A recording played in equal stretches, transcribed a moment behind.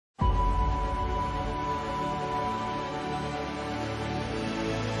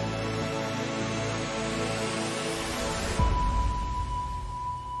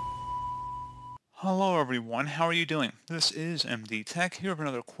Hello everyone, how are you doing? This is MD Tech here with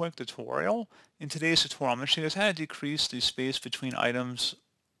another quick tutorial. In today's tutorial, I'm going to show you guys how to decrease the space between items,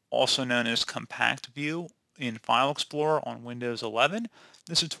 also known as compact view, in File Explorer on Windows 11.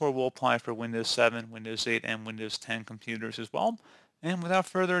 This tutorial will apply for Windows 7, Windows 8, and Windows 10 computers as well. And without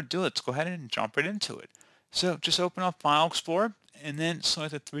further ado, let's go ahead and jump right into it. So just open up File Explorer and then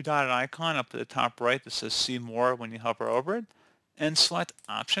select the three-dotted icon up at the top right that says See More when you hover over it, and select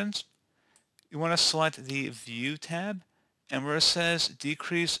Options. You want to select the View tab, and where it says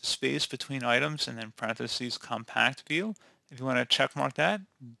Decrease Space Between Items and then parentheses Compact View, if you want to check mark that,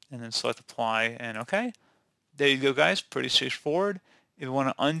 and then select Apply and OK. There you go, guys. Pretty straightforward. If you want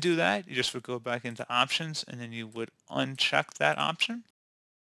to undo that, you just would go back into Options, and then you would uncheck that option,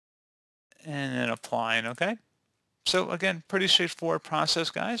 and then Apply and OK. So again, pretty straightforward process,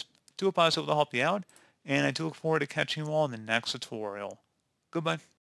 guys. Do hope I was able to help you out, and I do look forward to catching you all in the next tutorial. Goodbye.